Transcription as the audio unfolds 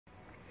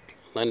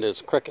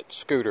Linda's Cricket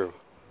scooter.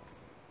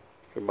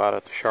 We bought it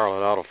at the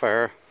Charlotte Auto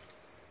Fair.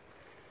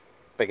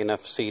 Big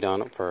enough seat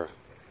on it for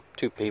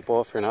 2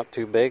 people if you're not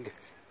too big.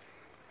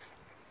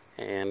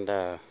 And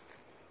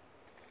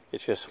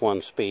it's just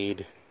 1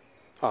 speed,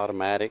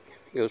 automatic.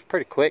 It goes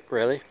pretty quick,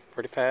 really,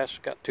 pretty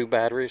fast. Got 2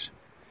 batteries.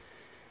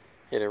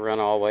 It'll run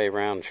all the way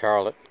around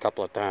Charlotte a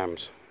couple of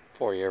times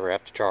before you ever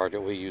have to charge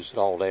it. We use it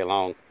all day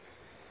long.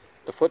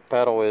 The foot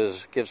pedal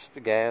gives it the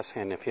gas,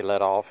 and if you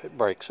let off, it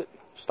brakes it.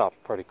 Stops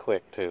pretty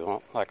quick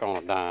too, like on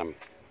a dime.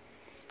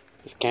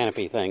 This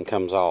canopy thing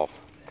comes off.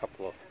 A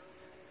couple of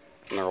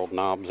knurled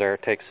knobs there,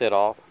 takes it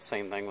off.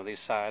 Same thing with these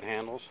side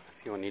handles.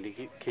 If you need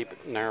to keep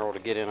it narrow to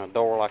get in a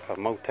door like a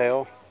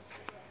motel,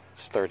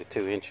 it's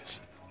 32 inches.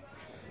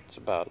 It's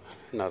about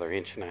another 1.5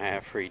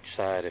 inches for each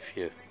side. If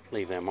you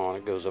leave them on,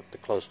 it goes up to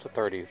close to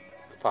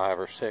 35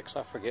 or 6,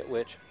 I forget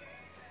which.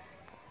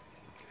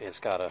 It's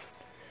got a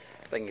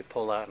thing you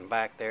pull out and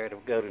back there to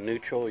go to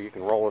neutral. You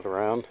can roll it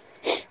around,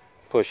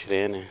 push it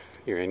in,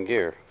 you're in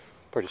gear.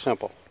 Pretty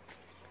simple.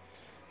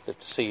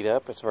 Lift the seat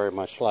up. It's very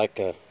much like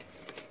a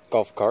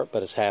golf cart,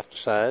 but it's half the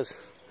size.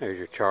 There's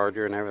your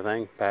charger and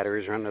everything.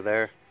 Batteries are under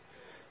there.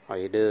 All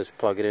you do is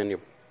plug it in your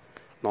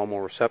normal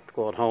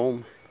receptacle at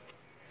home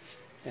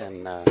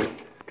and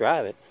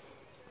drive it.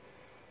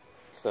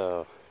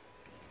 So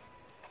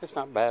it's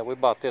not bad. We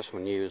bought this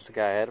one used. The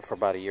guy had it for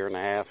about 1.5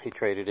 years. He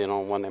traded in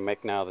on one they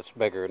make now that's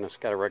bigger, and it's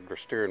got a regular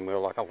steering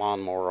wheel like a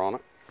lawnmower on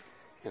it.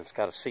 And it's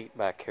got a seat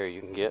back here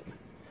you can get,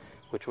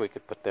 which we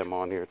could put them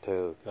on here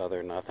too. Other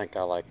than I think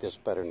I like this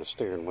better than the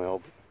steering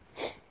wheel,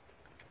 but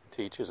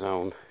to each his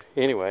own.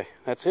 Anyway,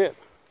 that's it.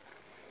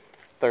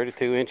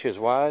 32 inches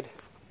wide,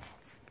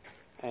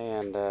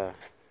 and I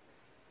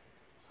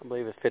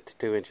believe it's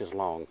 52 inches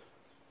long.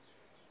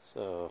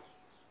 So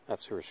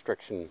that's a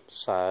restriction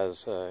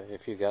size.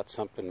 If you got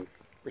something,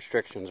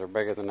 restrictions are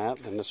bigger than that,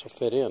 then this will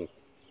fit in.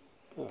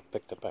 Oh, I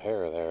picked up a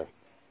hair there.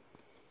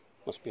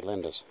 Must be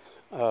Linda's.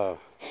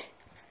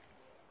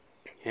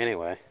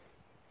 Anyway,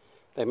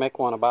 they make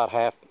one about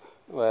half,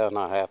 well,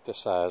 not half this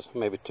size,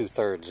 maybe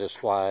 2/3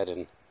 this wide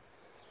and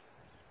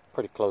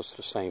pretty close to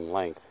the same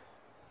length.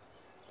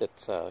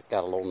 It's got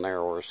a little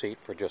narrower seat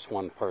for just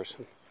 1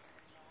 person.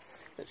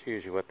 That's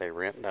usually what they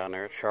rent down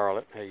there at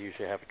Charlotte. They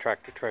usually have a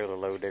tractor trailer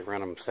load. They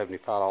rent them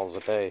 $75 a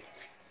day.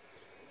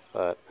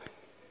 But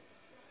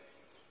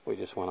we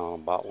just went on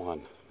and bought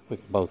one. We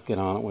can both get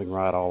on it. We can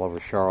ride all over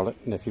Charlotte.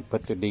 And if you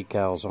put the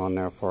decals on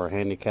there for a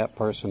handicapped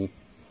person,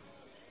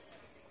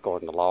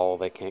 according to law,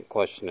 they can't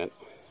question it.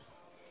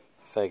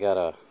 If they got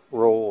a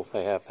rule,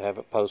 they have to have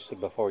it posted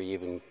before you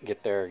even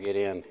get there or get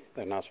in.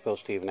 They're not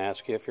supposed to even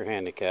ask you if you're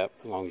handicapped.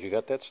 As long as you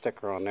got that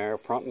sticker on there,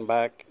 front and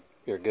back,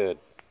 you're good.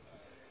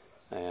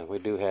 And we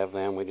do have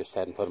them. We just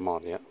hadn't put them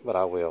on yet, but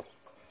I will.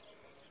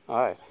 All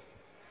right.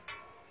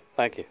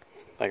 Thank you.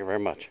 Thank you very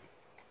much.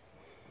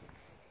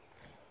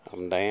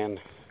 I'm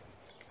Dan.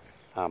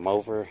 I'm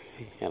over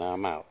and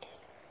I'm out.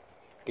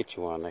 Get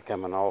you one. They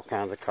come in all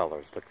kinds of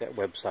colors. Look that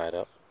website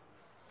up.